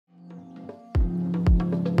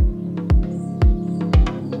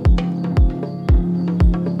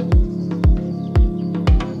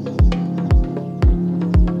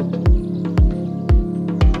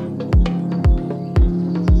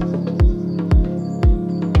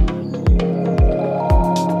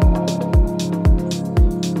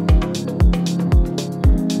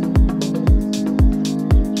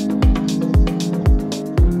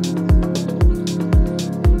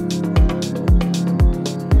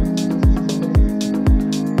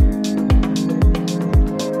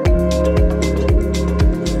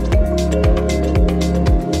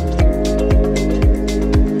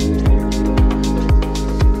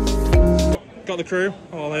crew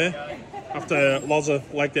all here after Loza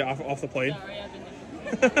legged it off the plane.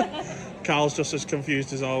 Carl's just as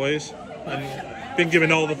confused as always and been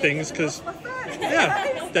given all the things because,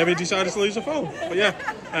 yeah, Debbie decided to lose her phone. But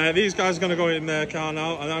yeah, these guys are going to go in their car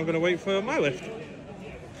now and I'm going to wait for my lift.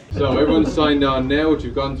 So everyone's signed on now, which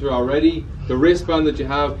you've gone through already. The wristband that you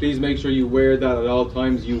have, please make sure you wear that at all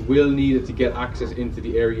times. You will need it to get access into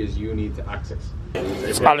the areas you need to access.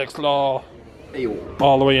 It's Alex Law, Yo.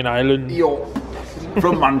 all the way in Ireland. Yo.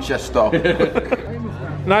 From Manchester.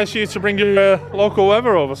 Nice of you to bring your local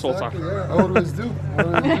weather over, Sultan. Exactly, yeah. I always do.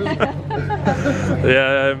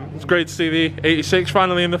 Yeah, it's great to see the A7ii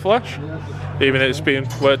finally in the flesh, even though it's being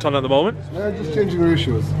worked on at the moment. Yeah, just changing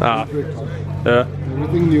ratios. Ah. Yeah.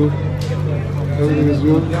 Everything new. Everything is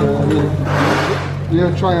new.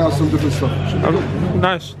 Yeah, try out some different stuff.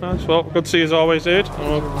 Nice, nice. Well, good to see you as always, dude.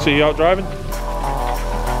 And we'll see you out driving.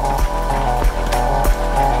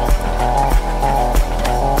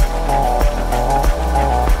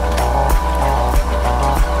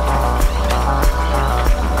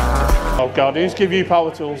 Oh God, who's give you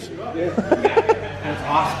power tools?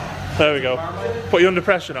 There we go. Put you under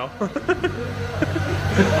pressure now. Take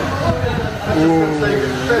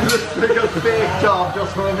a fake job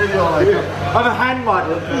just for a video like that. I'm a hand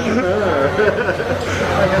model.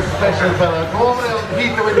 Like a special fella. Go over there and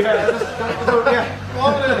heat the windscreen.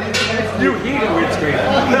 You heat the windscreen.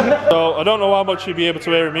 So I don't know how much you'll be able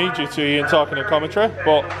to hear of me due to Ian talking in commentary,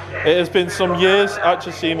 but it has been some years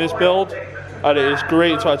actually seeing this build, and it is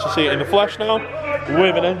great to actually see it in the flesh now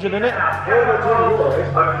with an engine in it.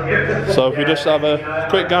 So if we just have a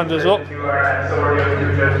quick ganders up.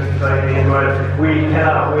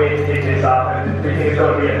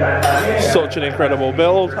 Such an incredible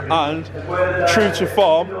build, and true to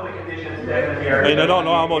form. I mean, I don't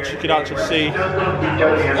know how much you can actually see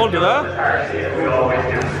under there,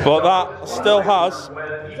 but that still has,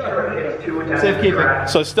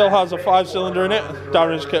 so it still has a 5-cylinder in it.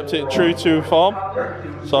 Darren's kept it true to form.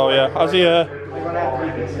 So yeah, as he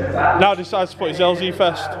now decides to put his LZ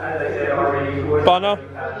Fest banner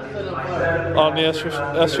on the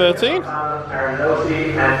S13.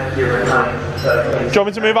 Do you want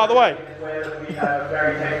me to move out of the way?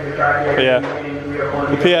 But yeah,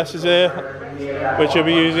 the PS is here, which you'll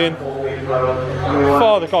be using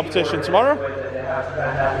for the competition tomorrow.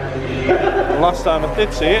 Last time I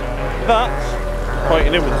did see it, that's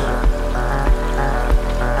pointing inwards.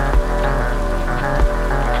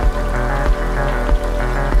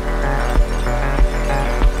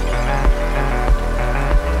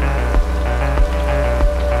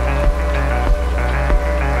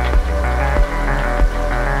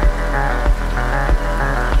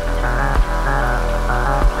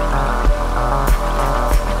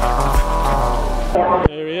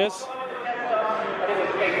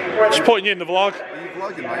 Just putting you in the vlog. Are you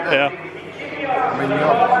vlogging right now? Yeah. I mean, you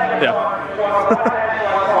are.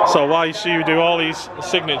 Yeah. So while you do all these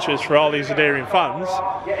signatures for all these Adarian fans,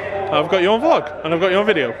 I've got your own vlog and I've got your own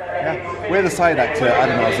video. Yeah. We're the side actor,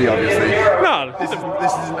 Adam RZ, obviously. No, this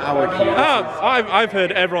isn't our cue. I've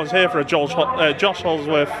heard everyone's here for a Josh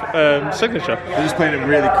Holsworth signature. They're just playing it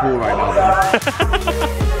really cool right now.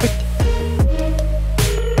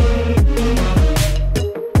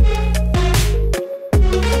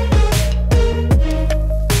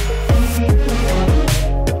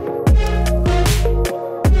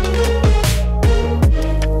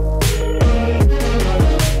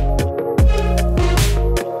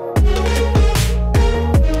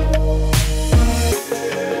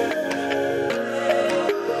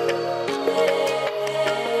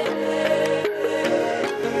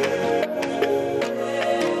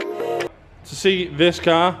 See this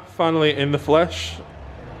car finally in the flesh,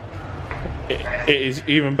 it is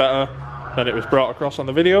even better than it was brought across on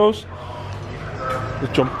the videos.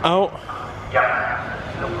 Let's jump out.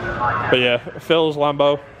 But yeah, Phil's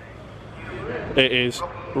Lambo, it is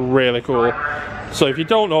really cool. So if you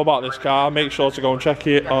don't know about this car, make sure to go and check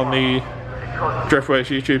it on the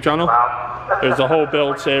Driftworks YouTube channel. There's a whole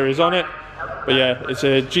build series on it. But yeah, it's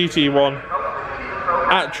a GT1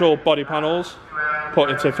 actual body panels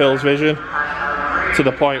put into Phil's vision, to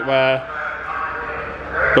the point where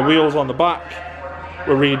the wheels on the back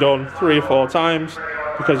were redone 3 or 4 times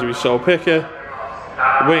because he was so picky.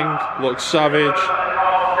 The wing looks savage,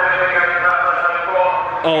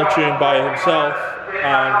 all tuned by himself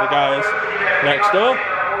and the guys next door,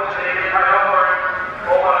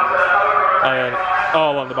 and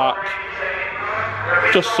all on the back.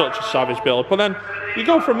 Just such a savage build. But then you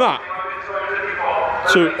go from that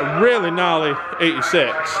to a really gnarly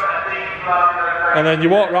 86, and then you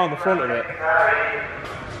walk around the front of it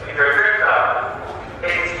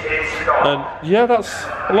And yeah, that's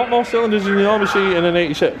a lot more cylinders than you normally see in an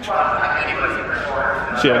 86. So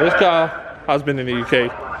yeah, this car has been in the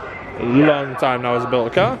UK a long time now as a built a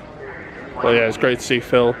car. But yeah, it's great to see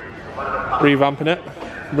Phil revamping it,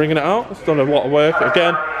 bringing it out. It's done a lot of work.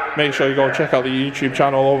 Again, make sure you go and check out the YouTube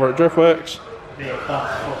channel over at Driftworks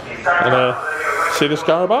and see this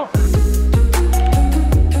car about.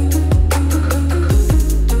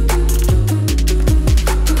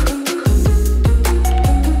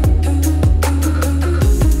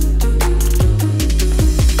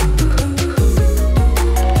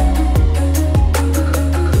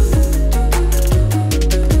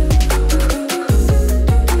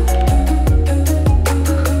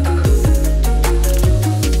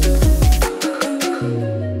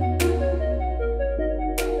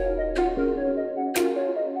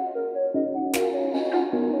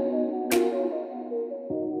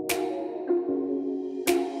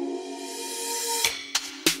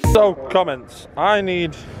 So, comments. I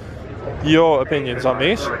need your opinions on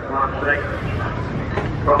these.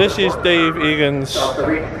 This is Dave Egan's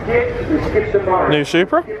new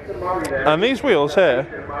Supra, and these wheels here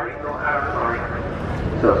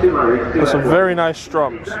are some very nice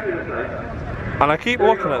Stroms, and I keep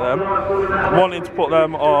looking at them, wanting to put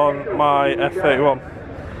them on my F31.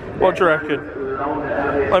 What do you reckon?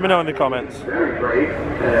 Let me know in the comments.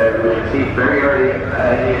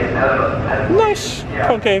 Nice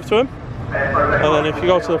concave to him. And then if you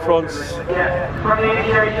go to the front,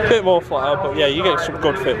 a bit more flat out, but yeah, you get some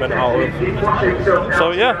good fitment out of them.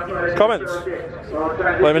 So yeah, comments.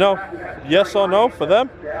 Let me know, yes or no for them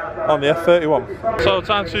on the F31. So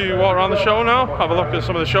time to walk around the show now, have a look at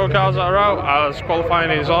some of the show cars that are out, as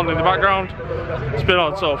qualifying is on in the background. It's been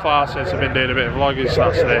on so far since I've been doing a bit of vlogging, so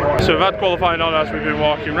that's today. So we've had qualifying on as we've been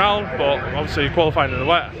walking around, but obviously qualifying in the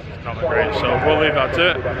wet, not that great, so we'll leave that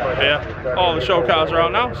to it. But yeah, all the show cars are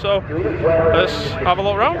out now, so let's have a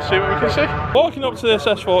look around, see what we can see. Walking up to this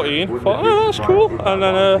S14, thought, oh, that's cool, and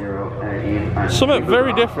then something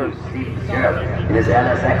very different.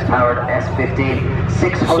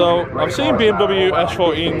 So I've seen BMW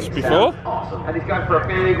S14s before, but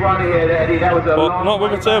not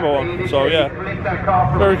with a turbo one. So yeah,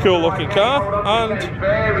 very cool looking car, and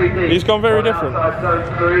he's gone very different.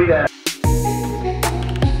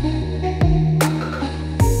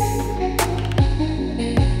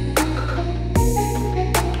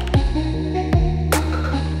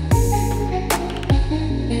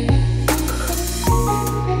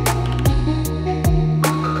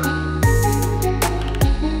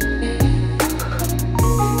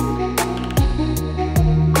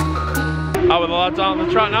 Out with the lads out on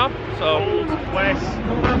the track now, so west,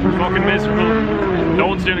 fucking miserable. No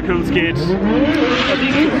one's doing a cool skid.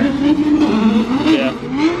 yeah,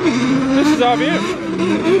 this is our view.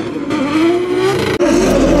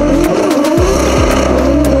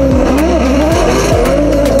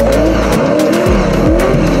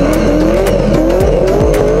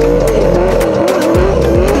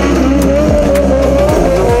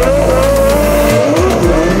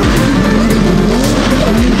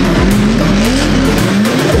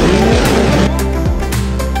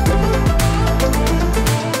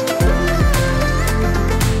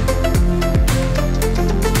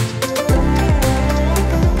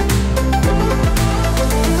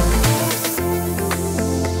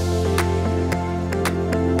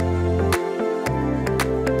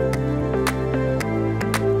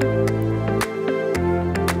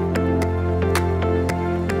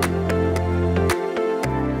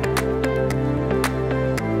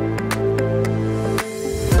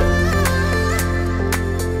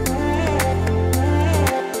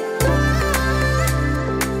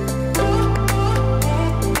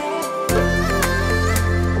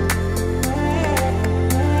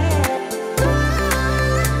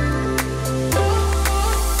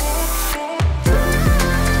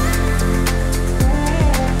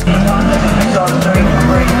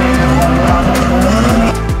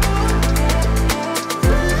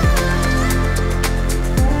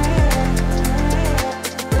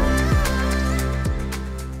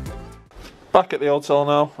 Back at the hotel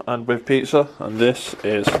now, and with pizza, and this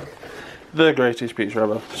is the greatest pizza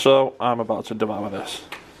ever, so I'm about to devour this.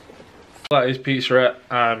 That is pizza,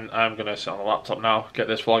 and I'm going to sit on the laptop now, get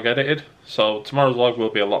this vlog edited. So tomorrow's vlog will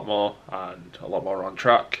be a lot more, and a lot more on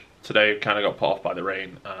track. Today kind of got put off by the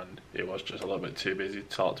rain, and it was just a little bit too busy to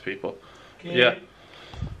talk to people. Yeah.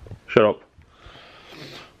 Shut up.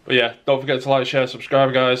 But yeah, don't forget to like, share,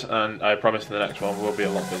 subscribe guys, and I promise in the next one we'll be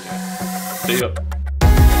a lot busier. See ya.